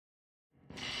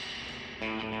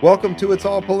Welcome to It's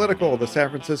All Political, the San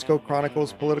Francisco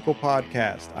Chronicle's political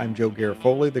podcast. I'm Joe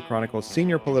Garofoli, the Chronicle's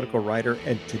senior political writer,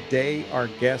 and today our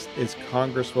guest is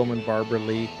Congresswoman Barbara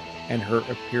Lee, and her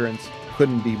appearance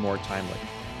couldn't be more timely.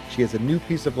 She has a new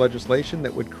piece of legislation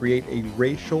that would create a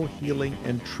Racial Healing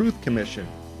and Truth Commission.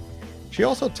 She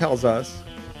also tells us,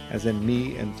 as in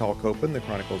me and Tal Koppen, the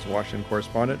Chronicle's Washington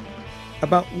correspondent,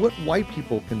 about what white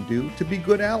people can do to be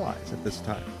good allies at this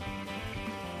time.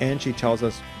 And she tells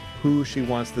us who she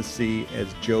wants to see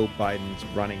as Joe Biden's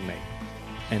running mate.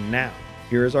 And now,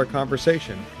 here is our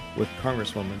conversation with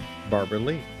Congresswoman Barbara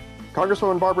Lee.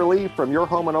 Congresswoman Barbara Lee, from your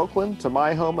home in Oakland to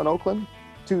my home in Oakland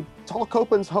to Tal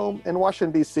Koppen's home in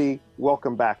Washington, D.C.,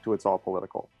 welcome back to It's All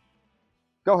Political.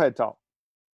 Go ahead, Tal.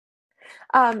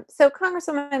 So,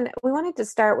 Congresswoman, we wanted to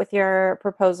start with your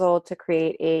proposal to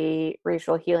create a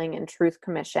Racial Healing and Truth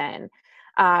Commission.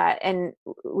 And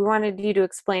we wanted you to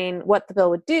explain what the bill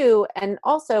would do, and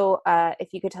also if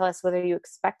you could tell us whether you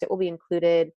expect it will be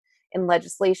included in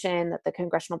legislation that the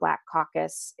Congressional Black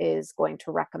Caucus is going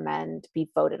to recommend be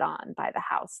voted on by the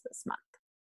House this month.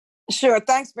 Sure.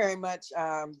 Thanks very much.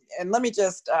 And let me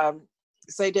just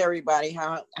say to everybody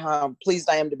how pleased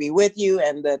I am to be with you,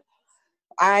 and that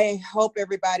I hope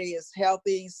everybody is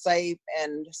healthy, safe,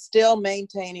 and still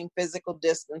maintaining physical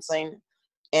distancing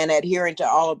and adhering to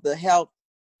all of the health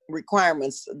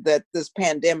requirements that this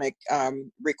pandemic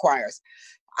requires.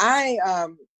 I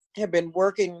have been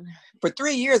working for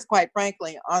 3 years, quite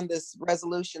frankly, on this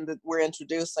resolution that we're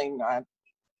introducing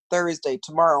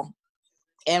tomorrow.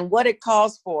 And what it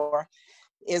calls for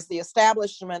is the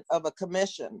establishment of a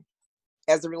commission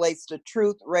as it relates to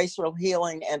truth, racial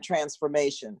healing, and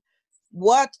transformation.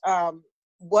 What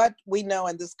we know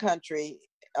in this country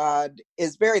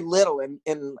is very little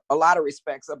in a lot of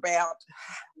respects about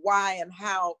why and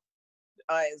how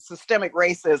systemic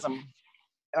racism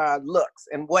looks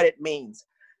and what it means.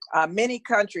 Many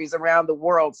countries around the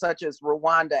world, such as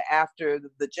Rwanda after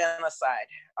the genocide,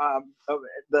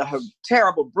 the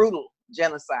terrible, brutal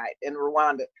genocide in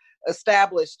Rwanda,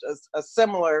 established a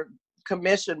similar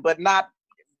commission, but not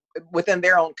within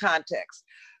their own context.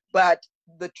 But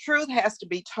the truth has to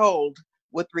be told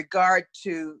with regard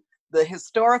to the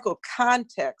historical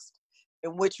context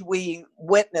in which we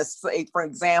witness, say, for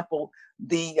example,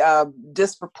 the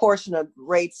disproportionate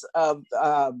rates of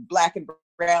Black and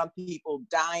brown people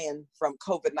dying from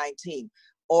COVID-19,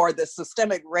 or the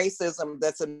systemic racism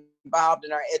that's involved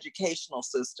in our educational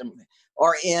system,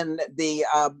 or in the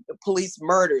police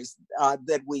murders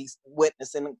that we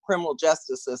witness in the criminal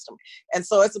justice system. And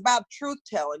so it's about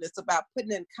truth-telling. It's about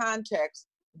putting in context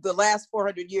the last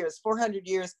 400 years. 400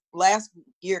 years, last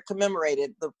year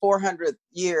commemorated the 400th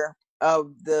year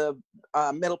of the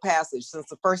Middle Passage, since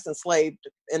the first enslaved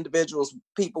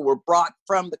people were brought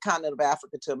from the continent of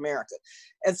Africa to America.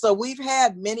 And so we've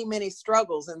had many, many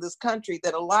struggles in this country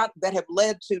that have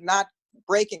led to not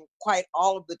breaking quite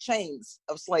all of the chains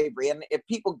of slavery. And if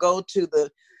people go to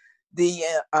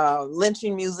the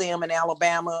lynching museum in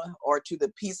Alabama, or to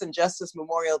the Peace and Justice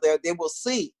Memorial there, they will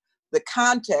see the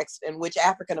context in which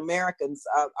African Americans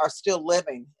are still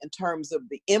living in terms of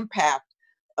the impact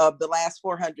of the last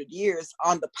 400 years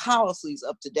on the policies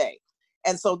of today.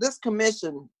 And so this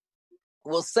commission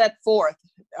will set forth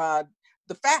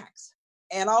the facts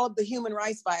and all of the human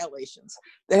rights violations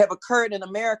that have occurred in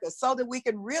America, so that we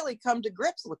can really come to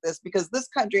grips with this, because this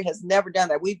country has never done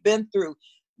that. We've been through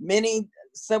many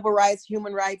civil rights,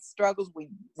 human rights struggles.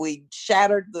 We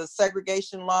shattered the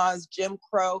segregation laws, Jim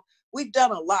Crow. We've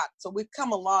done a lot, so we've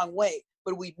come a long way,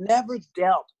 but we've never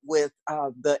dealt with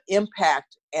the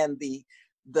impact and the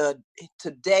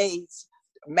today's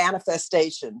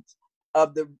manifestation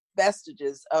of the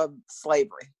vestiges of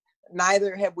slavery.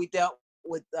 Neither have we dealt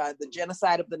with the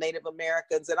genocide of the Native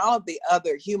Americans and all of the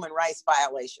other human rights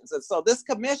violations. And so this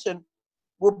commission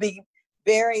will be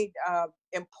very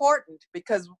important,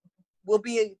 because we'll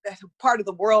be a part of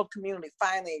the world community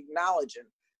finally acknowledging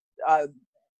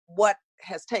what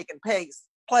has taken place,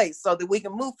 so that we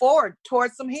can move forward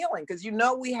towards some healing. Because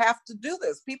we have to do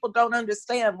this. People don't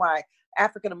understand why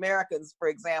African Americans, for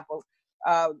example,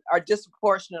 are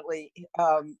disproportionately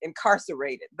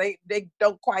incarcerated. They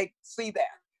don't quite see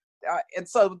that. And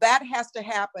so that has to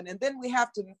happen. And then we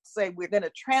have to say we're going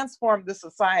to transform the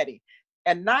society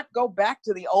and not go back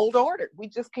to the old order. We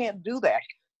just can't do that.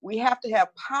 We have to have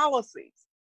policies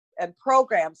and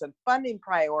programs and funding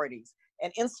priorities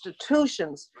and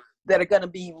institutions that are going to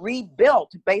be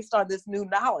rebuilt based on this new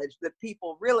knowledge that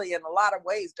people really, in a lot of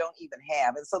ways, don't even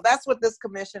have. And so that's what this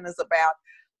commission is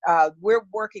about. We're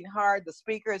working hard. The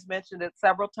speaker has mentioned it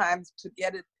several times, to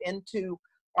get it into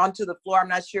onto the floor. I'm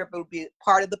not sure if it'll be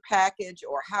part of the package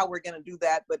or how we're going to do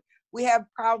that, but we have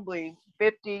probably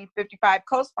 50, 55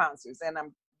 co-sponsors, and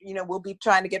we'll be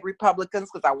trying to get Republicans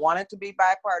because I want it to be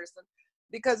bipartisan,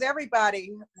 because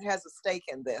everybody has a stake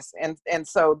in this. And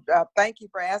so thank you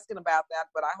for asking about that,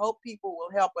 but I hope people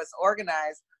will help us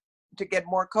organize to get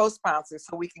more co-sponsors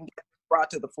so we can get brought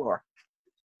to the floor.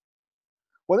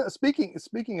 Well,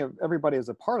 speaking of everybody as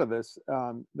a part of this,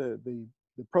 the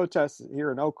protests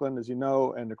here in Oakland, as you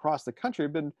know, and across the country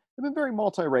have been very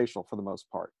multiracial for the most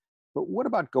part. But what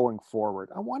about going forward?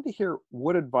 I wanted to hear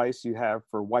what advice you have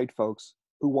for white folks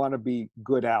who want to be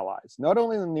good allies, not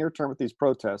only in the near term with these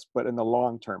protests, but in the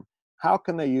long term. How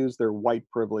can they use their white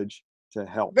privilege to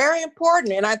help? Very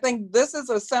important. And I think this is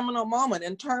a seminal moment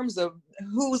in terms of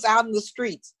who's out in the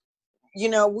streets.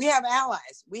 We have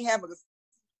allies. We have a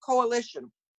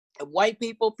coalition of white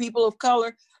people, people of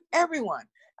color, everyone.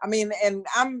 I mean, and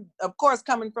I'm, of course,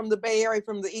 coming from the Bay Area,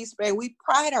 from the East Bay, we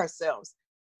pride ourselves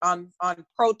on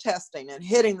protesting and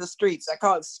hitting the streets. I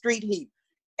call it street heat.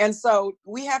 And so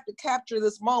we have to capture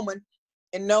this moment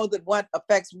and know that what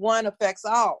affects one affects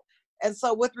all. And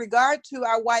so with regard to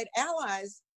our white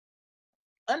allies,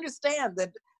 understand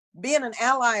that being an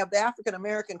ally of the African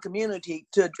American community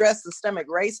to address systemic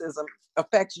racism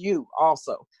affects you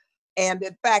also. And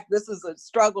in fact, this is a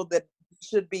struggle that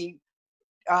should be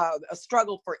a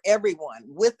struggle for everyone,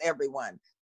 with everyone,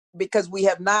 because we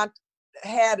have not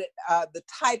had the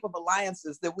type of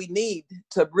alliances that we need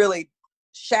to really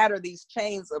shatter these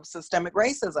chains of systemic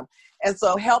racism. And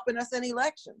so helping us in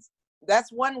elections, that's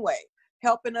one way.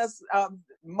 Helping us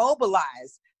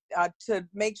mobilize to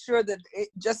make sure that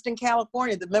just in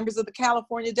California, the members of the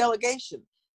California delegation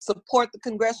support the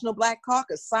Congressional Black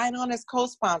Caucus, sign on as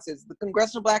co-sponsors. The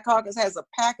Congressional Black Caucus has a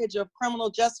package of criminal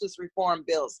justice reform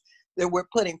bills that we're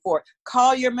putting forth.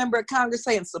 Call your member of Congress,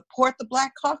 say, and support the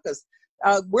Black Caucus.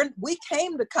 We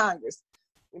came to Congress,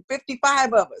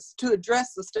 55 of us, to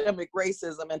address systemic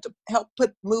racism and to help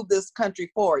move this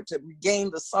country forward, to regain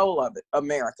the soul of it,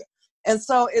 America. And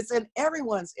so it's in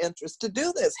everyone's interest to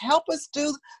do this. Help us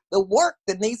do the work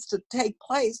that needs to take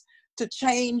place to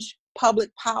change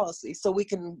public policy so we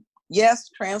can, yes,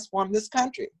 transform this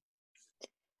country.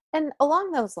 And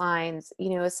along those lines,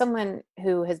 as someone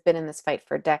who has been in this fight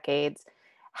for decades,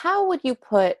 how would you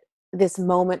put this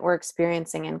moment we're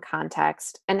experiencing in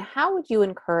context? And how would you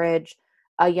encourage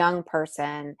a young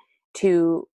person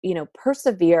to,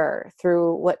 persevere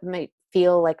through what might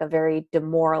feel like a very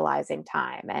demoralizing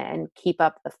time and keep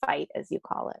up the fight, as you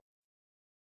call it?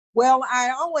 Well,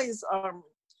 I always,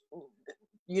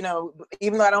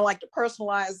 even though I don't like to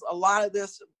personalize a lot of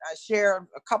this, I share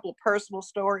a couple of personal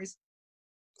stories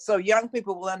so young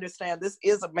people will understand this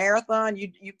is a marathon.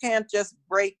 You can't just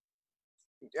break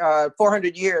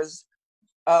 400 years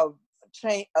of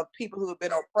people who have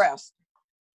been oppressed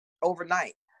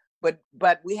overnight, but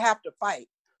we have to fight.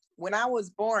 When I was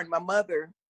born, my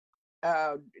mother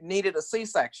needed a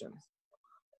C-section,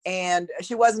 and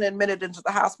she wasn't admitted into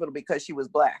the hospital because she was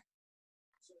Black,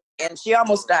 and she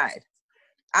almost died.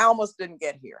 I almost didn't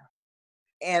get here.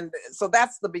 And so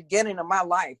that's the beginning of my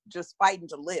life, just fighting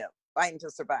to live, fighting to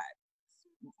survive.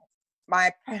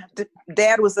 My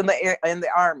dad was in the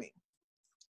Army.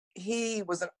 He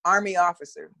was an Army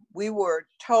officer. We were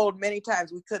told many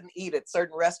times we couldn't eat at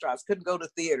certain restaurants, couldn't go to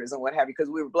theaters and what have you, because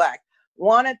we were Black.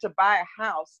 Wanted to buy a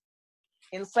house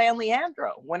in San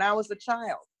Leandro when I was a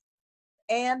child.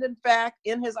 And in fact,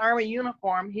 in his Army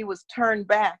uniform, he was turned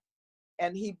back,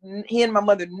 and he and my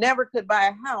mother never could buy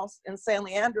a house in San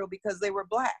Leandro because they were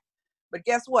Black. But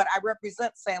guess what? I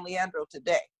represent San Leandro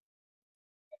today.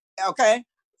 Okay?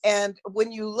 And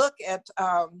when you look at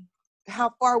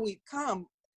how far we've come,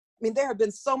 I mean, there have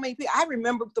been so many people. I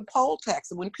remember the poll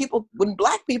tax when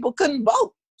Black people couldn't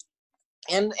vote,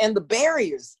 and the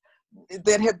barriers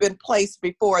that have been placed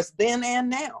before us then and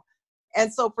now.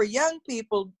 And so for young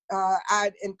people,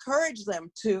 I'd encourage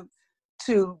them to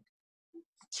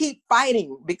keep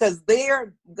fighting, because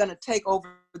they're going to take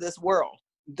over this world.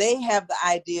 They have the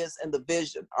ideas and the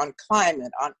vision on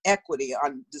climate, on equity,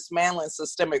 on dismantling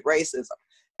systemic racism.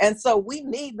 And so we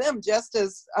need them, just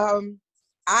as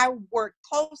I worked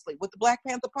closely with the Black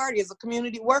Panther Party as a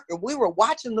community worker. We were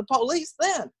watching the police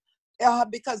then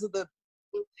because of the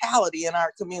brutality in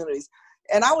our communities.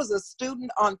 And I was a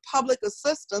student on public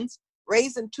assistance,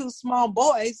 raising 2 small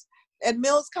boys at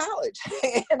Mills College,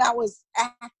 and I was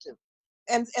active.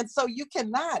 And so you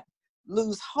cannot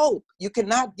lose hope. You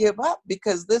cannot give up,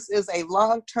 because this is a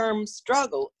long-term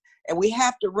struggle, and we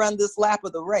have to run this lap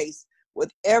of the race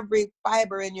with every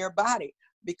fiber in your body,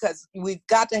 because we've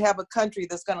got to have a country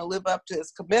that's going to live up to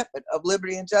its commitment of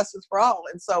liberty and justice for all.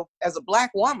 And so as a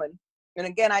Black woman, And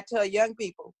again, I tell young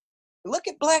people, look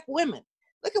at Black women.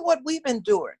 Look at what we've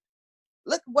endured.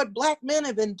 Look at what Black men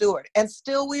have endured, and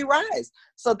still we rise.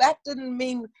 So that didn't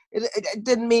mean it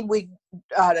didn't mean we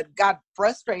got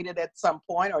frustrated at some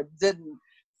point or didn't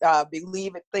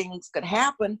believe that things could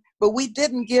happen, but we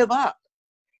didn't give up.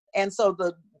 And so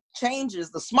the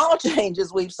changes, the small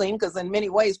changes we've seen, because in many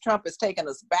ways Trump has taken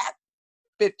us back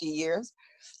 50 years,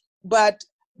 but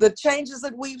the changes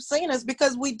that we've seen is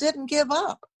because we didn't give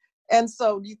up. And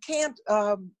so you can't,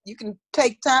 you can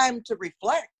take time to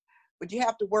reflect, but you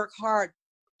have to work hard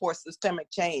for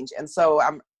systemic change. And so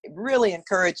I'm really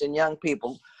encouraging young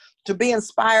people to be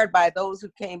inspired by those who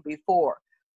came before,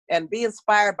 and be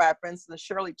inspired by, for instance,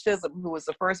 Shirley Chisholm, who was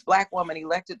the first Black woman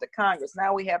elected to Congress.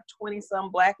 Now we have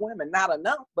 20-some Black women, not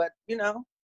enough, but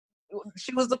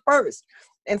she was the first.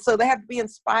 And so they have to be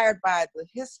inspired by the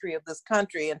history of this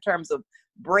country in terms of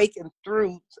breaking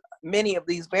through many of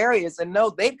these barriers, and know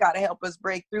they've got to help us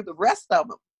break through the rest of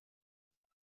them.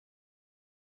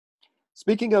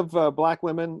 Speaking of Black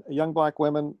women, young Black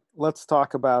women, let's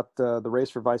talk about the race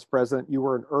for vice president. You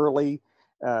were an early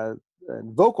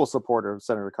and vocal supporter of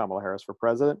Senator Kamala Harris for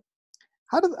president.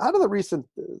 How do the recent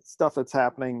stuff that's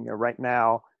happening right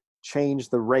now change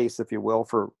the race, if you will,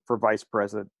 for vice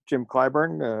president? Jim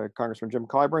Clyburn, Congressman Jim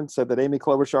Clyburn, said that Amy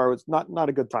Klobuchar was not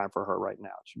a good time for her right now.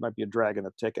 She might be a drag in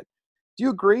the ticket. Do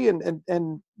you agree?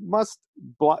 And must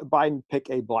Biden pick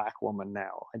a Black woman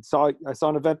now? I saw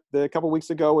an event a couple of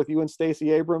weeks ago with you and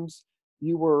Stacey Abrams.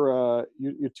 You were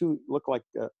you two look like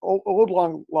old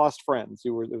long lost friends.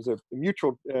 There was a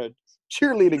mutual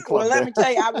cheerleading club. Well, let me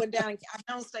tell you, I went down and I've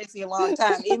known Stacey a long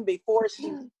time, even before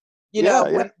she,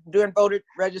 went doing voter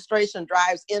registration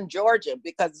drives in Georgia,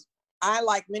 because I,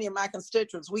 like many of my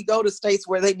constituents, we go to states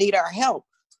where they need our help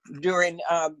during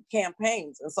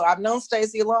campaigns. And so I've known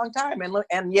Stacey a long time.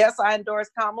 And yes, I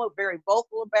endorsed Kamala, very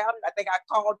vocal about it. I think I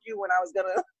called you when I was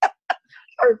going to.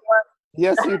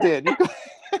 Yes, you did.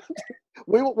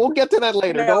 We'll get to that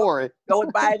later. Don't worry. Go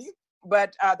with Biden.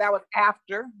 But that was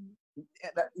after,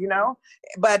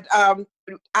 But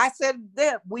I said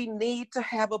that we need to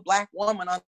have a Black woman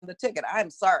on the ticket.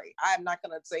 I'm sorry. I'm not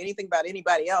going to say anything about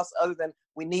anybody else other than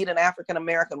we need an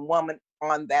African-American woman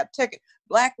on that ticket.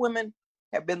 Black women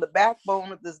have been the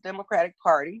backbone of this Democratic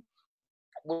Party.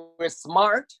 We're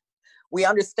smart. We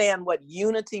understand what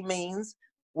unity means.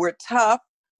 We're tough.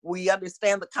 We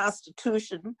understand the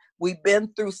Constitution. We've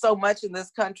been through so much in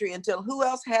this country until who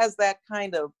else has that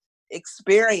kind of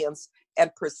experience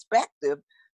and perspective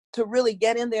to really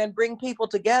get in there and bring people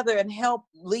together and help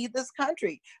lead this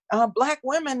country? Black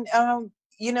women,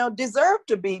 deserve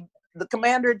to be the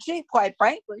commander-in-chief, quite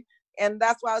frankly. And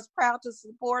that's why I was proud to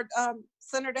support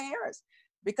Senator Harris,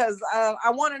 because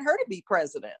I wanted her to be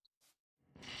president.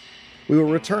 We will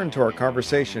return to our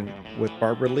conversation with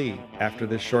Barbara Lee after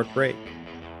this short break.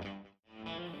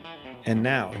 And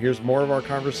now, here's more of our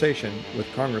conversation with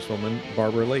Congresswoman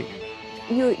Barbara Lee.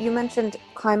 You mentioned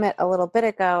climate a little bit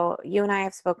ago. You and I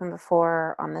have spoken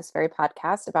before on this very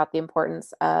podcast about the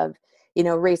importance of,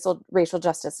 racial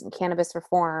justice and cannabis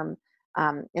reform,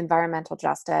 environmental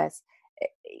justice.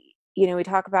 We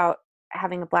talk about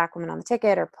having a Black woman on the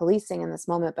ticket or policing in this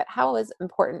moment, but how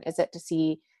important is it to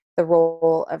see the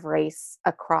role of race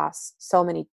across so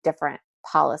many different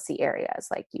policy areas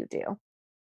like you do?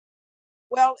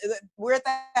 Well, we're at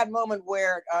that moment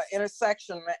where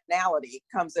intersectionality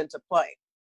comes into play.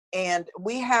 And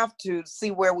we have to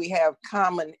see where we have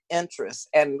common interests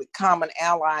and common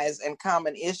allies and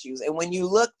common issues. And when you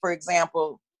look, for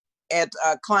example, at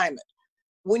climate,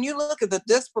 when you look at the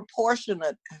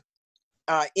disproportionate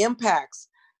impacts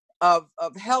of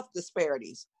health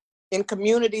disparities in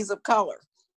communities of color,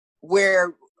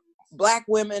 where Black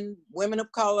women, women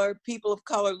of color, people of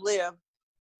color live,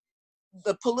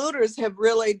 the polluters have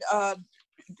really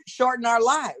shortened our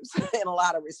lives in a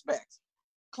lot of respects.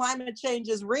 Climate change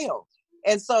is real.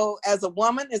 And so as a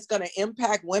woman, it's going to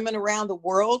impact women around the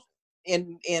world.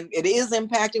 And it is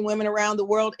impacting women around the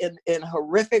world in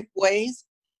horrific ways.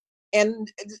 And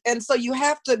so you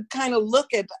have to kind of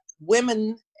look at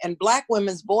women and Black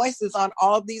women's voices on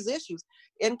all of these issues.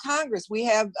 In Congress, we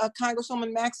have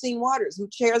Congresswoman Maxine Waters, who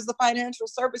chairs the Financial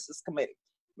Services Committee.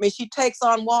 I mean, she takes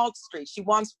on Wall Street. She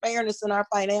wants fairness in our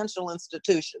financial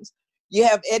institutions. You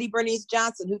have Eddie Bernice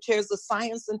Johnson, who chairs the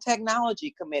Science and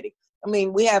Technology Committee. I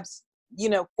mean, we have,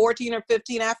 14 or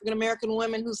 15 African-American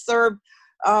women who serve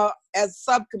as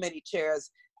subcommittee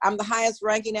chairs. I'm the highest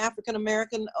ranking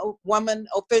African-American woman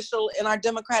official in our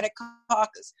Democratic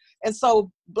caucus. And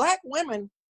so Black women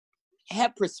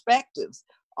have perspectives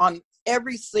on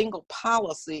every single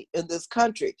policy in this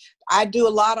country. I do a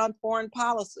lot on foreign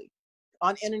policy.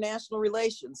 on international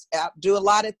relations, do a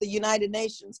lot at the United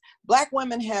Nations. Black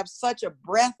women have such a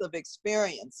breadth of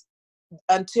experience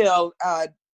until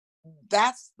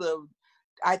that's the,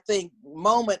 I think,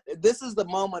 moment. This is the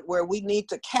moment where we need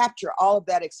to capture all of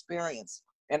that experience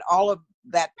and all of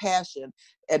that passion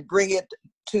and bring it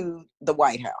to the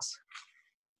White House.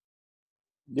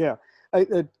 Yeah.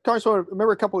 Congresswoman,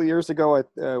 remember a couple of years ago, I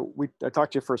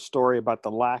talked to you for a story about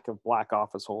the lack of Black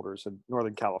office holders in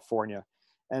Northern California.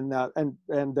 And I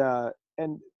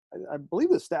believe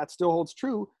the stat still holds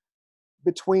true.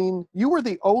 You were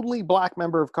the only Black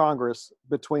member of Congress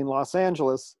between Los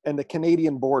Angeles and the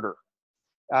Canadian border.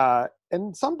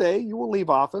 And someday you will leave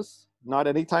office, not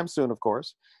anytime soon, of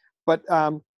course. But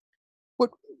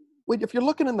if you're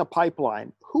looking in the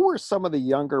pipeline, who are some of the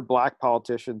younger Black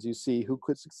politicians you see who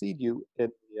could succeed you in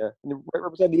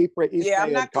represent the East Bay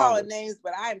I'm not calling names,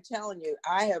 but I am telling you,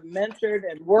 I have mentored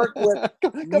and worked with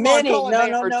many. No.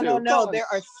 There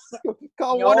are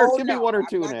call one or two. Give me one or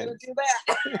two names. I'm not going to do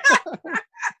that.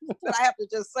 But I have to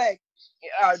just say,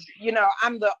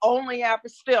 I'm the only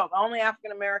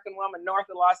African American woman north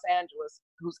of Los Angeles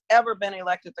who's ever been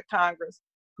elected to Congress,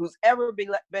 who's ever been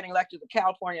elected to the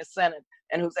California Senate,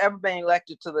 and who's ever been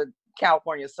elected to the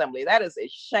California Assembly. That is a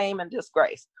shame and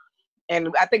disgrace. And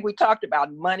I think we talked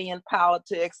about money in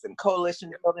politics and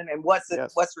coalition building and what's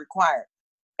required.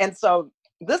 And so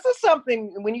this is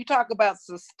something, when you talk about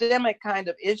systemic kind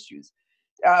of issues,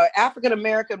 African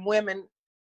American women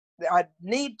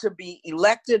need to be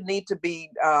elected, need to be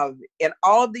in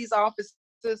all of these offices.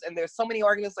 And there's so many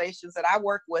organizations that I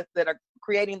work with that are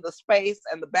creating the space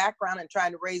and the background and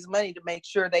trying to raise money to make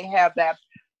sure they have that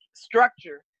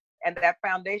structure and that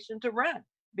foundation to run.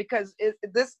 Because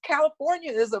this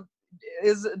California is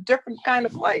a different kind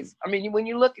of place. I mean, when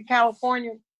you look at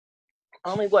California,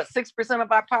 only 6%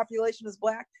 of our population is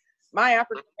Black. My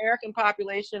African American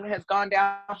population has gone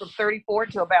down from 34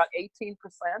 to about 18%.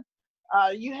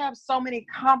 You have so many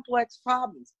complex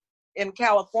problems in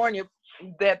California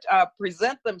that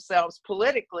present themselves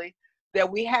politically that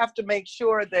we have to make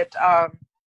sure that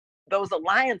those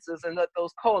alliances and that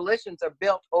those coalitions are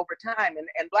built over time.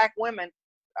 And Black women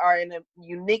are in a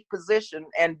unique position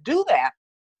and do that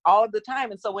all of the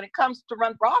time. And so when it comes to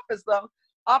run for office, though,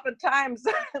 oftentimes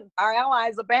our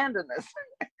allies abandon us.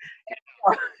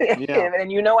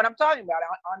 And you know what I'm talking about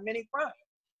on many fronts.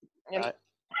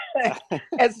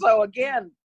 And so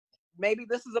again, maybe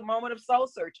this is a moment of soul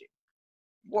searching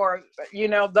for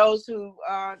those who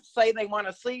say they want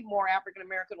to see more African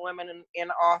American women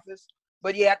in office,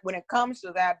 but yet when it comes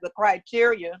to that, the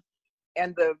criteria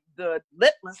and the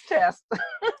litmus test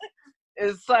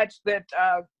is such that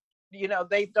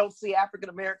they don't see African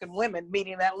American women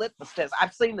meeting that litmus test.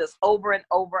 I've seen this over and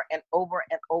over and over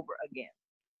and over again.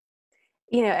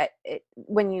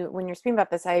 When you're speaking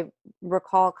about this, I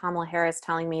recall Kamala Harris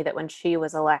telling me that when she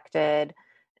was elected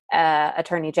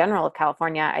Attorney General of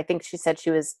California, I think she said she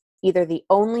was either the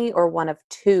only or one of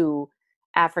two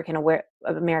African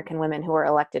American women who were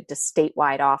elected to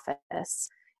statewide office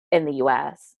in the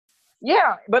U.S.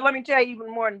 Yeah, but let me tell you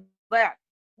even more than that.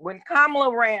 When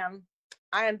Kamala ran,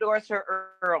 I endorsed her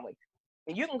early.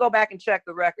 And you can go back and check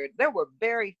the record. There were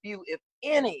very few, if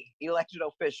any, elected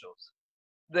officials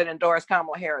that endorsed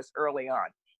Kamala Harris early on.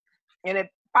 And it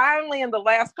finally, in the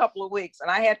last couple of weeks,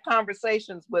 and I had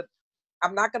conversations with,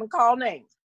 I'm not going to call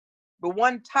names, but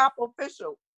one top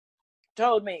official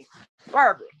told me,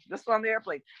 Barbara, this on the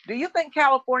airplane, do you think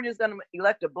California is going to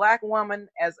elect a Black woman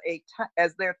as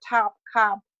their top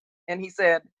cop? And he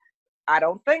said, I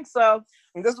don't think so.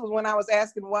 And this was when I was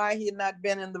asking why he had not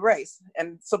been in the race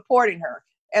and supporting her.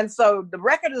 And so the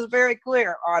record is very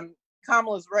clear on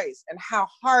Kamala's race and how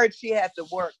hard she had to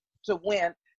work to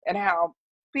win and how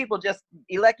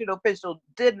elected officials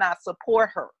did not support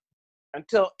her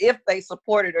until if they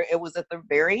supported her, it was at the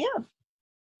very end.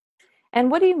 And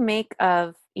what do you make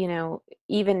of,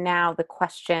 even now the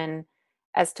question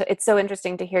as to, it's so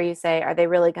interesting to hear you say, are they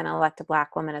really going to elect a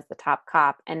Black woman as the top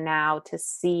cop? And now to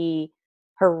see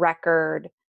her record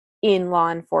in law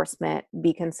enforcement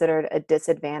be considered a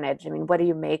disadvantage. I mean, what do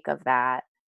you make of that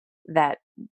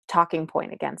talking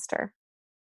point against her?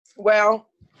 Well,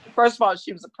 first of all,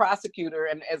 she was a prosecutor,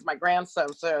 and as my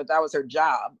grandson said, that was her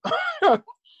job.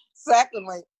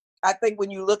 Secondly, I think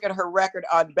when you look at her record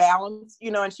on balance,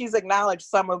 and she's acknowledged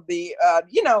some of the,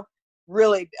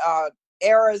 really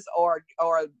errors or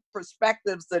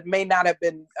perspectives that may not have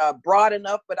been broad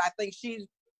enough, but I think she's,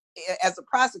 as a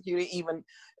prosecutor, even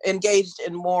engaged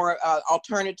in more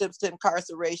alternatives to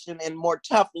incarceration and more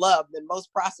tough love than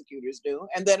most prosecutors do.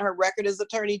 And then her record as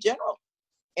Attorney General.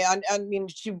 And I mean,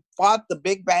 she fought the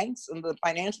big banks and the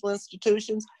financial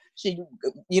institutions. She,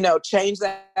 changed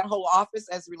that whole office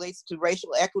as it relates to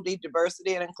racial equity,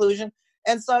 diversity, and inclusion.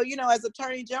 And so, as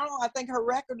Attorney General, I think her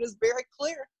record is very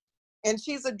clear. And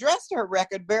she's addressed her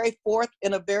record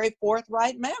in a very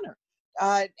forthright manner.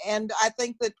 And I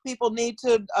think that people need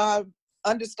to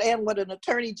understand what an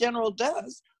Attorney General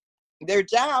does, their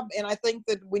job. And I think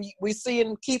that we see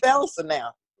in Keith Ellison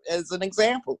now as an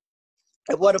example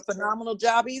of what a phenomenal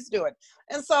job he's doing.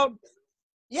 And so,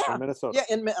 yeah, in Minnesota. Yeah,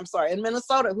 in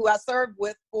Minnesota, who I served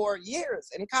with for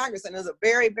years in Congress and is a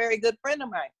very, very good friend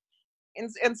of mine. And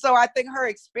so I think her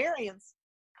experience,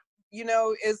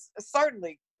 is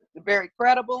certainly very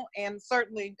credible, and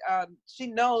certainly she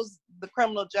knows the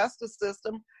criminal justice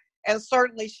system, and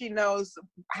certainly she knows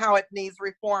how it needs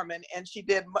reform, and she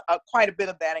did quite a bit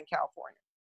of that in California.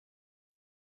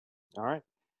 All right.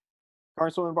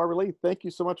 Congresswoman Barbara Lee, thank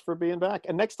you so much for being back.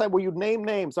 And next time, will you name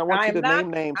names? I want you to name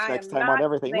names next time on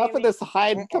everything. Enough of this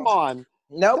hiding. Come on.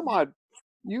 Nope. Come on.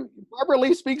 Barbara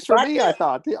Lee speaks for me, I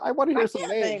thought. I want to hear some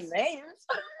names. Name names.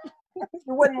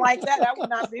 You wouldn't like that. That would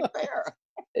not be fair.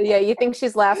 Yeah, you think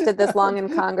she's lasted this long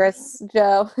in Congress,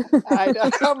 Joe? I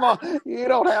know. Come on. You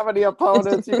don't have any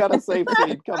opponents. You got a safe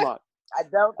seat. Come on. I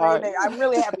don't. I'm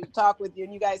really happy to talk with you,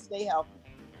 and you guys stay healthy.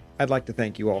 I'd like to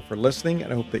thank you all for listening,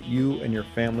 and I hope that you and your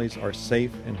families are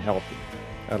safe and healthy.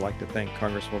 I'd like to thank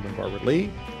Congresswoman Barbara Lee,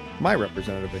 my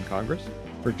representative in Congress,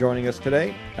 for joining us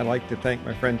today. I'd like to thank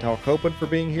my friend Tal Copeland for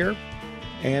being here,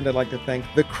 and I'd like to thank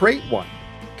the Crate One,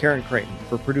 Karen Creighton,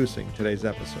 for producing today's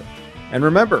episode. And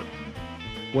remember,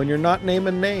 when you're not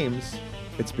naming names,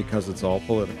 it's because it's all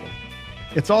political.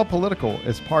 It's All Political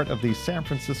is part of the San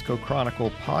Francisco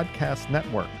Chronicle podcast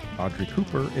network. Audrey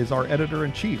Cooper is our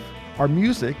editor-in-chief. Our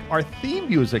theme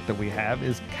music that we have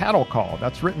is Cattle Call.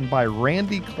 That's written by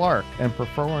Randy Clark and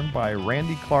performed by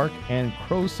Randy Clark and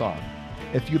Crow Song.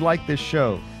 If you like this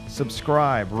show,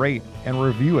 subscribe, rate, and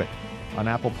review it on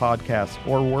Apple Podcasts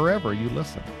or wherever you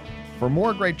listen. For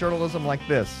more great journalism like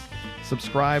this,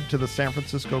 subscribe to the San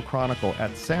Francisco Chronicle at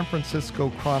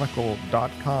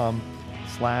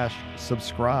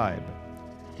sanfranciscochronicle.com/subscribe.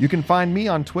 You can find me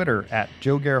on Twitter at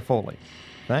Joe Garofoli.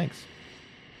 Thanks.